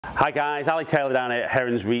Hi guys, Ali Taylor down here at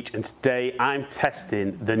Heron's Reach, and today I'm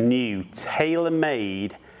testing the new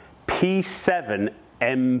TaylorMade P7MB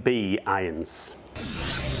irons.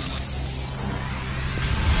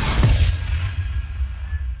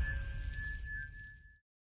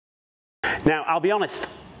 Now, I'll be honest,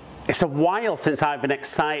 it's a while since I've been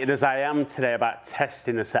excited as I am today about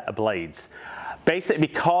testing a set of blades. Basically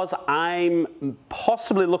because I'm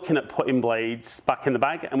possibly looking at putting blades back in the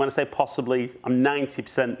bag, and when I say possibly, I'm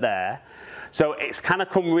 90% there. So it's kind of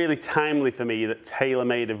come really timely for me that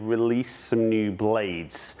TaylorMade have released some new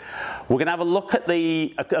blades. We're going to have a look at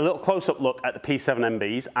a little close-up look at the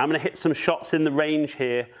P7MBs. I'm going to hit some shots in the range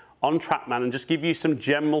here on TrackMan and just give you some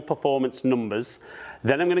general performance numbers.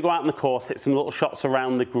 Then I'm going to go out on the course, hit some little shots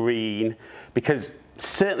around the green, because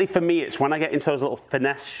certainly for me it's when I get into those little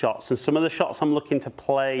finesse shots, and some of the shots I'm looking to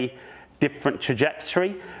play different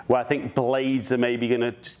trajectory, where I think blades are maybe going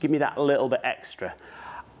to just give me that little bit extra.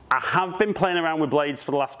 I have been playing around with blades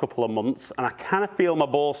for the last couple of months, and I kind of feel my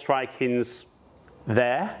ball striking's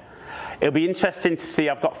there. It'll be interesting to see.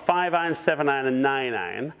 I've got 5-iron, 7-iron and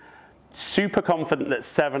 9-iron. Super confident that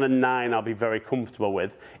 7 and 9 I'll be very comfortable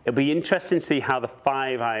with. It'll be interesting to see how the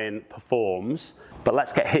 5-iron performs, but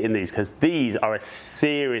let's get hitting these because these are a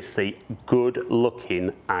seriously good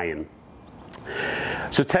looking iron.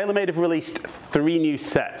 So TaylorMade have released 3 new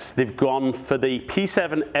sets. They've gone for the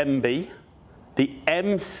P7MB, the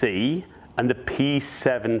MC and the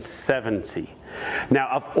P770. Now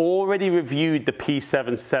I've already reviewed the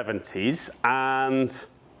P770s and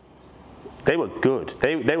they were good,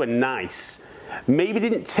 they were nice. Maybe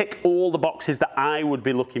didn't tick all the boxes that I would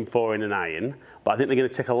be looking for in an iron, but I think they're going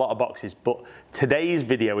to tick a lot of boxes. But today's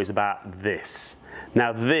video is about this.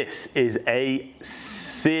 Now this is a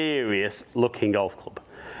serious looking golf club.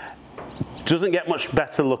 Doesn't get much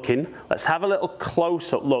better looking. Let's have a little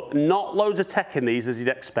close-up look. Not loads of tech in these as you'd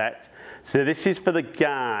expect. So this is for the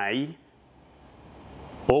guy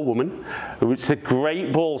or woman who's a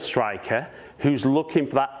great ball striker, who's looking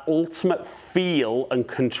for that ultimate feel and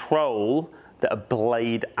control that a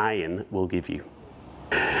blade iron will give you.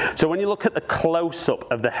 So when you look at the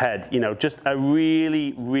close-up of the head, you know, just a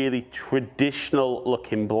really, really traditional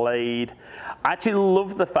looking blade. I actually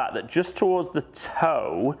love the fact that just towards the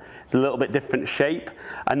toe is a little bit different shape,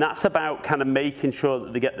 and that's about kind of making sure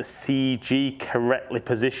that they get the CG correctly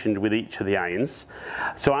positioned with each of the irons.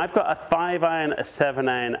 So I've got a 5-iron, a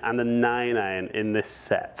 7-iron and a 9-iron in this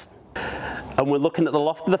set. And we're looking at the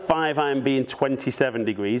loft of the 5-iron being 27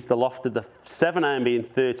 degrees, the loft of the 7-iron being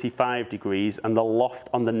 35 degrees, and the loft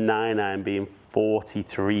on the 9-iron being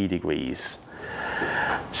 43 degrees.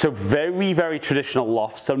 So very, very traditional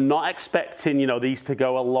loft. So not expecting, you know, these to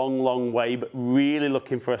go a long, long way, but really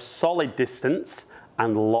looking for a solid distance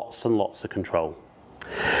and lots of control.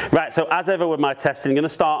 Right, so as ever with my testing, I'm going to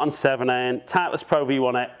start on 7-iron, Titleist Pro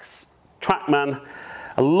V1X, TrackMan.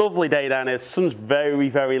 A lovely day down here. The sun's very,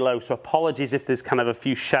 very low, so apologies if there's kind of a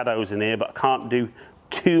few shadows in here, but I can't do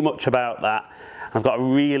too much about that. I've got a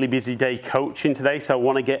really busy day coaching today, so I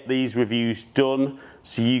want to get these reviews done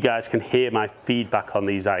so you guys can hear my feedback on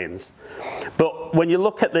these irons. But when you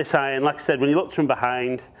look at this iron, like I said, when you look from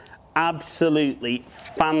behind, absolutely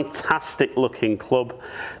fantastic looking club.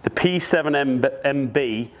 The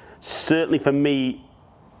P7MB, certainly for me,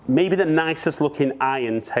 maybe the nicest looking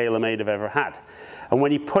iron TaylorMade have ever had. And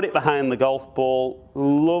when you put it behind the golf ball,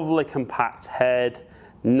 lovely compact head,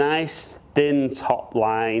 nice thin top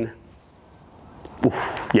line.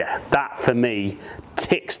 Oof, yeah, that for me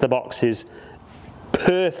ticks the boxes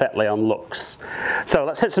perfectly on looks. So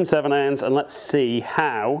let's hit some 7-irons and let's see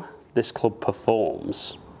how this club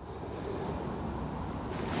performs.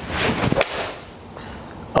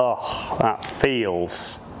 Oh, that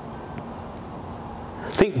feels,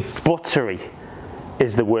 I think buttery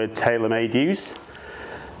is the word TaylorMade use.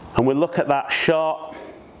 And we'll look at that shot,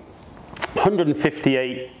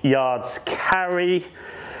 158 yards carry,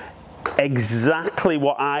 exactly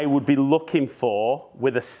what I would be looking for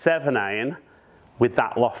with a 7-iron with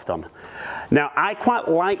that loft on. Now I quite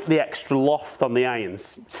like the extra loft on the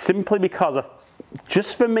irons, simply because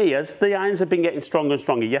just for me, as the irons have been getting stronger and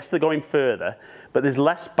stronger, yes, they're going further, but there's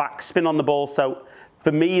less backspin on the ball, so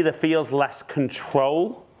for me there feels less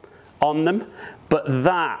control on them. But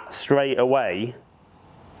that straight away,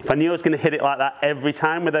 if I knew I was going to hit it like that every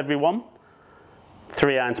time with every one,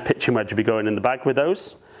 3-irons pitching wedge would be going in the bag with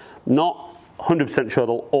those. Not 100% sure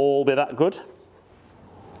they'll all be that good.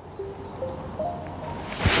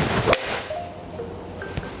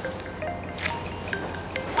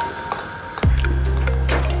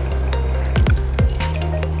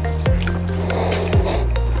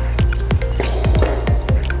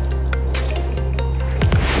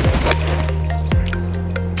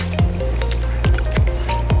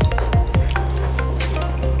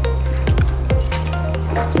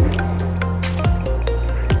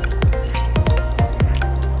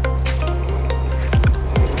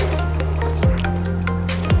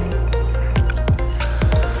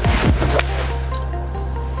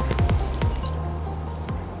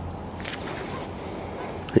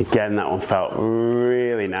 Again, that one felt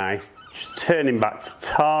really nice. Just turning back to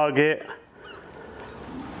target.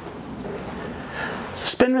 So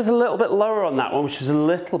spin was a little bit lower on that one, which is a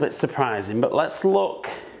little bit surprising, but let's look.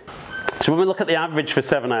 So when we look at the average for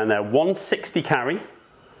 7-iron there, 160 carry,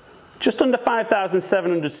 just under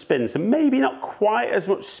 5,700 spin, so maybe not quite as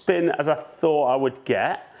much spin as I thought I would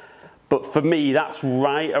get, but for me, that's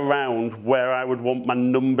right around where I would want my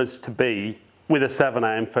numbers to be with a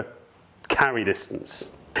 7-iron for carry distance.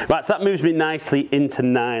 Right, so that moves me nicely into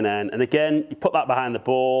 9-iron, and again, you put that behind the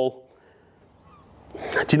ball.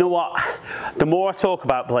 Do you know what? The more I talk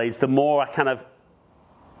about blades, the more I kind of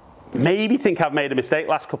maybe think I've made a mistake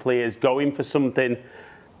last couple of years going for something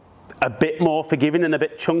a bit more forgiving and a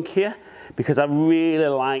bit chunkier, because I really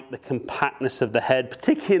like the compactness of the head,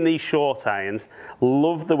 particularly in these short irons.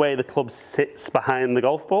 Love the way the club sits behind the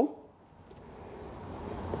golf ball.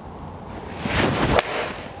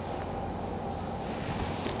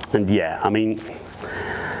 And yeah, I mean,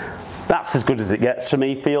 that's as good as it gets for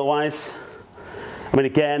me feel-wise. I mean,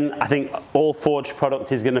 again, I think all forged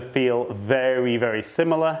product is going to feel very, very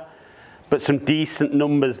similar, but some decent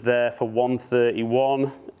numbers there for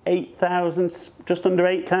 131, 8,000, just under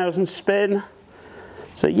 8,000 spin.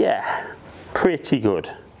 So yeah, pretty good.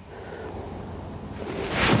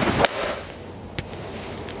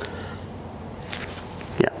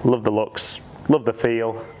 Yeah, love the looks, love the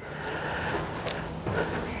feel.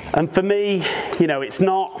 And for me, you know, it's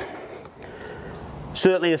not,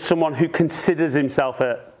 certainly as someone who considers himself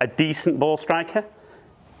a decent ball striker,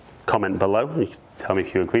 comment below, you can tell me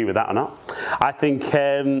if you agree with that or not. I think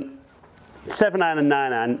 7-iron and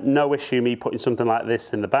 9-iron, no issue me putting something like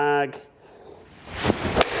this in the bag.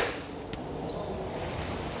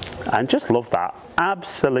 And just love that,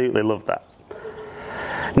 absolutely love that.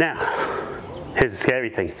 Now, here's the scary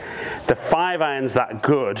thing. The 5-iron's that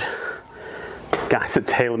good, guys at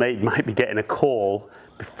TaylorMade might be getting a call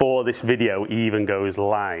before this video even goes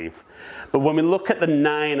live. But when we look at the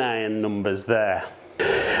 9-iron numbers there,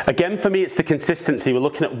 again for me it's the consistency. We're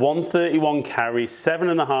looking at 131 carry,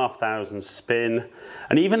 7,500 spin,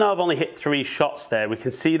 and even though I've only hit 3 shots there, we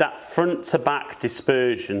can see that front to back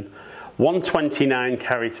dispersion, 129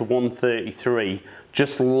 carry to 133,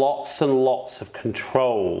 just lots and lots of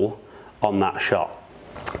control on that shot.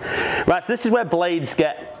 Right, so this is where blades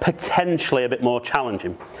get potentially a bit more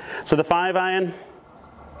challenging. So the 5-iron,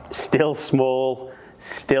 still small,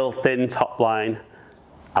 still thin top line.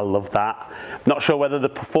 I love that. Not sure whether the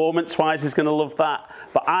performance-wise is going to love that,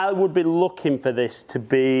 but I would be looking for this to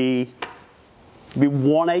be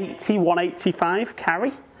 180, 185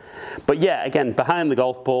 carry. But yeah, again, behind the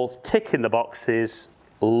golf balls, ticking the boxes,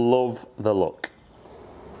 love the look.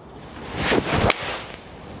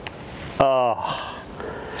 Oh.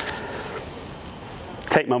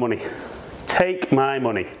 Take my money. Take my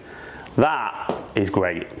money. That is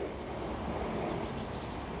great.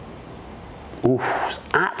 Oof, it's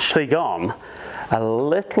actually gone a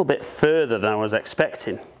little bit further than I was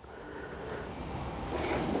expecting.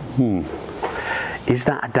 Is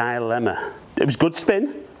that a dilemma? It was good spin,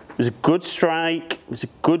 it was a good strike, it was a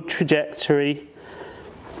good trajectory.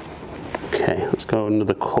 Okay, let's go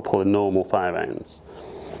another couple of normal 5-irons.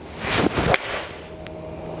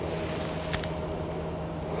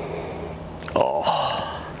 Oh,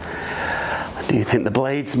 I do think the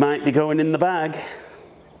blades might be going in the bag.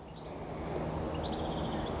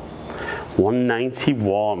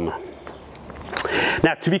 191.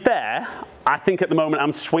 Now, to be fair, I think at the moment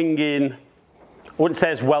I'm swinging, I wouldn't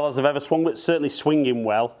say as well as I've ever swung, but certainly swinging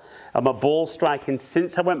well. And my ball striking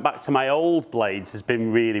since I went back to my old blades has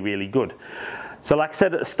been really, really good. So like I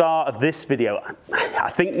said at the start of this video, I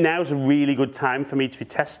think now's a really good time for me to be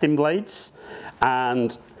testing blades.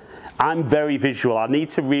 And I'm very visual. I need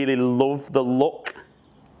to really love the look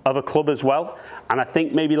of a club as well. And I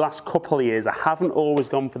think maybe last couple of years, I haven't always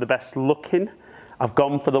gone for the best looking. I've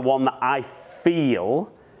gone for the one that I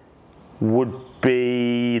feel would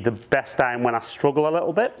be the best iron when I struggle a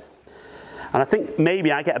little bit. And I think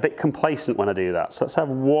maybe I get a bit complacent when I do that. So let's have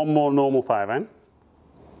one more normal 5-iron.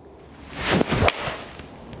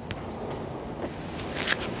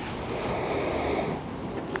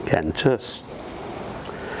 Again, just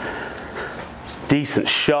decent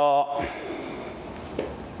shot.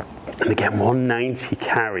 And again, 190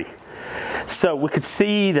 carry. So we could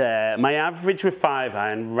see there, my average with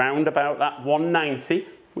 5-iron round about that 190,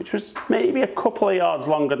 which was maybe a couple of yards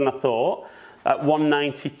longer than I thought, at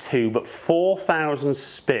 192, but 4,000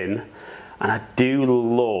 spin, and I do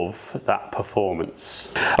love that performance.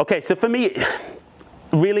 Okay, so for me,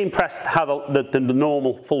 really impressed how the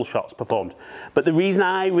normal full shots performed. But the reason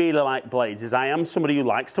I really like blades is I am somebody who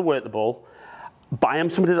likes to work the ball. but I am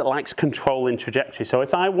somebody that likes controlling trajectory. So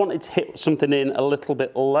if I wanted to hit something in a little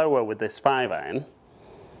bit lower with this 5-iron,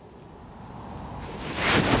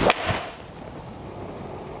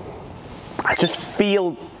 I just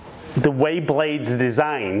feel the way blades are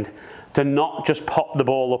designed to not just pop the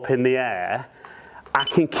ball up in the air, I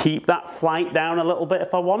can keep that flight down a little bit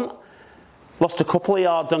if I want. Lost a couple of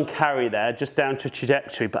yards on carry there, just down to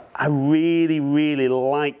trajectory, but I really, really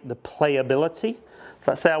like the playability. So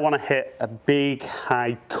let's say I want to hit a big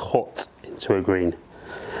high cut into a green.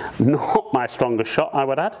 Not my strongest shot, I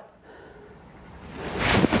would add.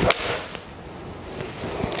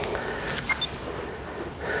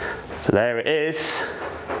 So there it is,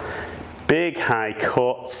 big high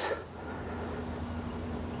cut,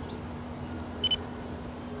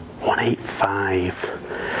 185.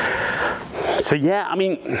 So yeah, I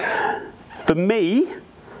mean, for me,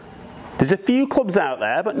 there's a few clubs out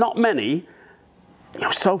there, but not many. You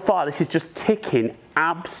know, so far this is just ticking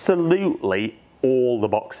absolutely all the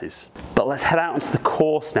boxes. But let's head out onto the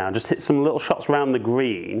course now, just hit some little shots around the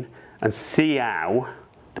green and see how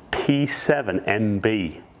the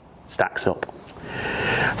P7MB stacks up.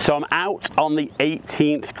 So I'm out on the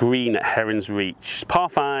 18th green at Heron's Reach. It's par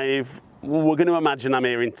 5, we're going to imagine I'm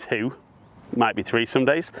here in 2. Might be 3 some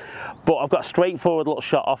days, but I've got a straightforward little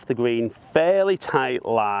shot off the green, fairly tight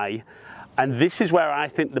lie, and this is where I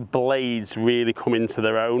think the blades really come into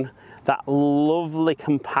their own. That lovely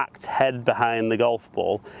compact head behind the golf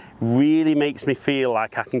ball really makes me feel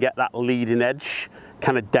like I can get that leading edge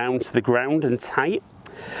kind of down to the ground and tight.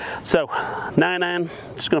 So 9-iron,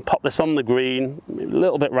 just going to pop this on the green, a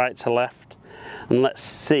little bit right to left, and let's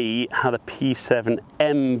see how the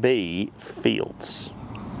P7MB feels.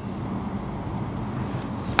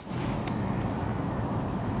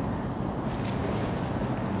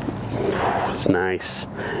 It's nice,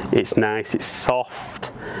 it's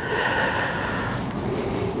soft.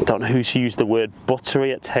 Don't know who's used the word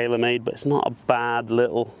buttery at TaylorMade, but it's not a bad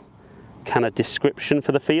little kind of description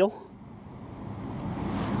for the feel.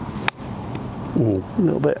 A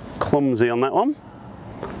little bit clumsy on that one.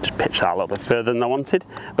 Just pitch that a little bit further than I wanted.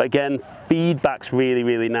 But again, feedback's really,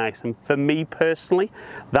 really nice. And for me personally,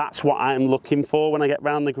 that's what I'm looking for when I get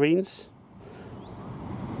round the greens.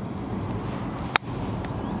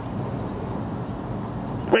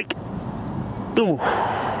 Break. Ooh.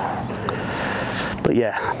 But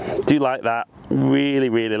yeah, do like that. Really,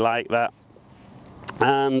 really like that.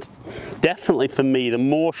 And definitely for me, the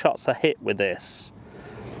more shots I hit with this,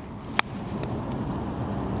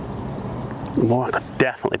 the more I could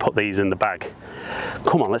definitely put these in the bag.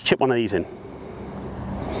 Come on, let's chip one of these in.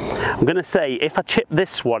 I'm going to say if I chip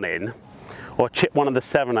this one in, or chip one of the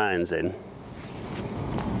 7-irons in,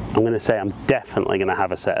 I'm going to say I'm definitely going to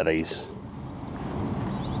have a set of these.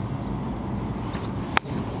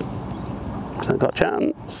 So I've got a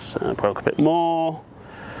chance, I broke a bit more.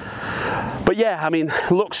 But yeah, I mean,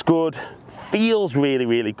 looks good, feels really,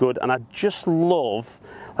 really good, and I just love,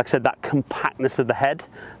 like I said, that compactness of the head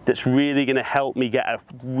that's really going to help me get a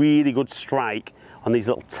really good strike on these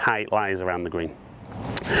little tight lies around the green.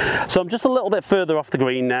 So I'm just a little bit further off the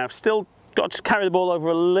green now, still got to carry the ball over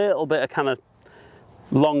a little bit of kind of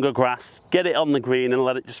longer grass, get it on the green and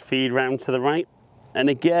let it just feed round to the right.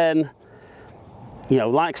 And again, you know,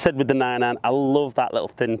 like I said with the 9-iron, I love that little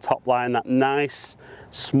thin top line, that nice,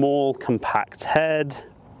 small, compact head.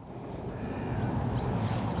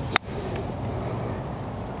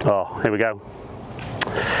 Oh, here we go.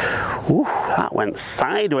 Ooh, that went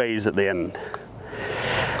sideways at the end.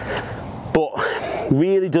 But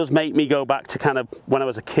really does make me go back to kind of when I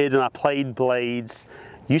was a kid and I played blades.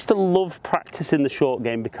 Used to love practicing the short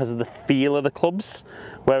game because of the feel of the clubs,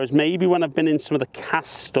 whereas maybe when I've been in some of the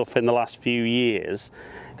cast stuff in the last few years,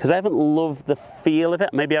 because I haven't loved the feel of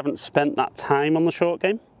it, maybe I haven't spent that time on the short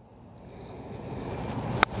game.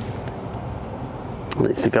 It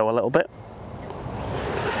needs to go a little bit.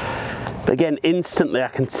 But again, instantly I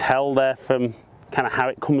can tell there from kind of how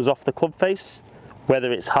it comes off the club face,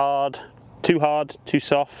 whether it's hard, too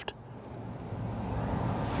soft.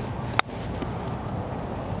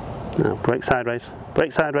 No, break sideways,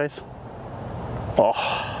 break sideways. Oh,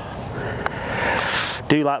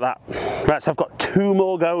 do like that. Right, so I've got 2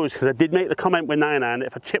 more goes because I did make the comment with 9-iron,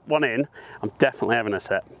 if I chip one in, I'm definitely having a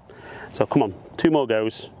set. So come on, 2 more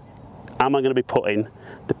goes. Am I going to be putting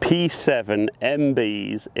the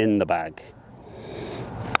P7MBs in the bag?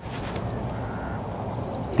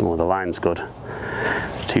 Oh, the line's good.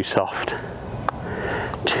 It's too soft.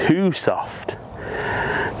 Too soft.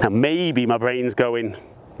 Now maybe my brain's going,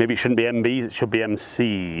 maybe it shouldn't be MBs, it should be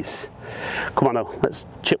MCs. Come on now, let's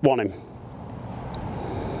chip one in.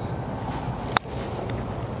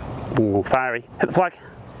 Ooh, fiery. Hit the flag.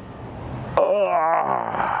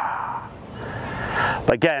 Oh.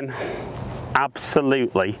 But again,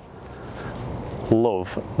 absolutely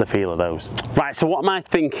love the feel of those. Right, so what am I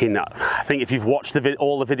thinking? I think if you've watched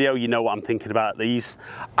all the video, you know what I'm thinking about these.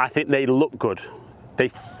 I think they look good. They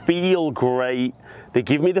feel great. They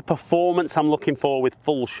give me the performance I'm looking for with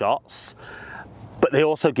full shots, but they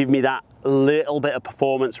also give me that little bit of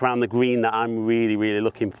performance around the green that I'm really, really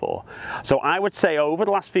looking for. So I would say over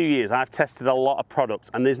the last few years, I've tested a lot of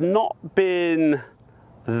products, and there's not been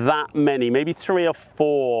that many, maybe 3 or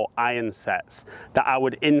 4 iron sets that I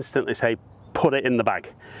would instantly say, put it in the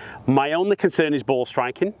bag. My only concern is ball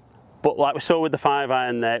striking, but like we saw with the 5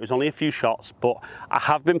 iron there, it was only a few shots, but I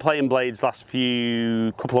have been playing blades last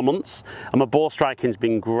couple of months, and my ball striking's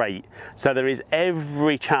been great. So there is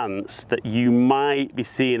every chance that you might be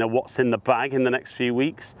seeing a what's in the bag in the next few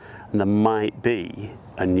weeks, and there might be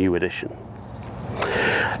a new edition.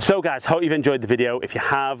 So guys, hope you've enjoyed the video. If you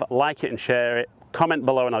have, like it and share it, comment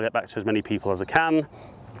below and I'll get back to as many people as I can.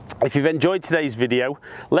 If you've enjoyed today's video,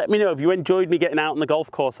 let me know if you enjoyed me getting out on the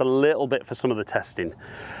golf course a little bit for some of the testing.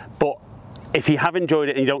 But if you have enjoyed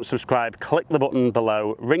it and you don't subscribe, click the button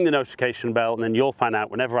below, ring the notification bell, and then you'll find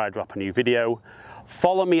out whenever I drop a new video.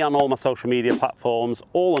 Follow me on all my social media platforms,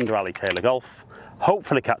 all under Ali Taylor Golf.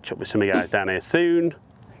 Hopefully catch up with some of you guys down here soon.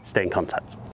 Stay in contact.